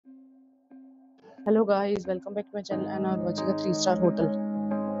Hello guys, welcome back to my channel and are watching a 3-star hotel.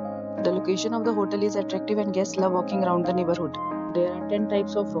 The location of the hotel is attractive and guests love walking around the neighborhood. There are 10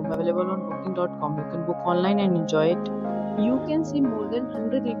 types of room available on booking.com. You can book online and enjoy it. You can see more than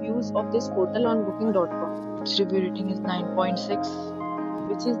 100 reviews of this hotel on booking.com. Its review rating is 9.6,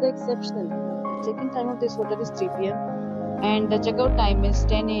 which is the exceptional. Check-in time of this hotel is 3 p.m. and the checkout time is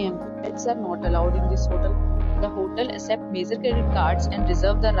 10 a.m. Pets are not allowed in this hotel. The hotel accepts major credit cards and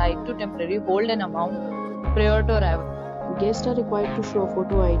reserves the right to temporarily hold an amount prior to arrival. Guests are required to show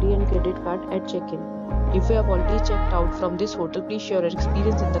photo ID and credit card at check-in. If you have already checked out from this hotel, please share your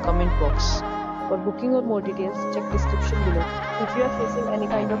experience in the comment box. For booking or more details, check description below. If you are facing any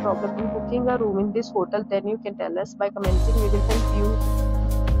kind of problem in booking a room in this hotel, then you can tell us by commenting. We will help you.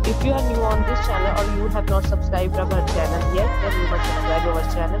 If you are new on this channel or you have not subscribed our channel yet, then you must subscribe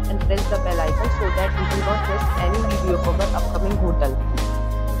our channel and press the bell icon so that you do not miss any video of our upcoming hotel.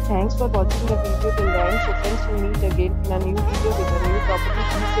 Thanks for watching the video till the end. So friends, we meet again in a new video with a new property.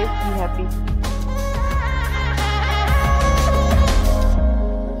 Be safe, be happy.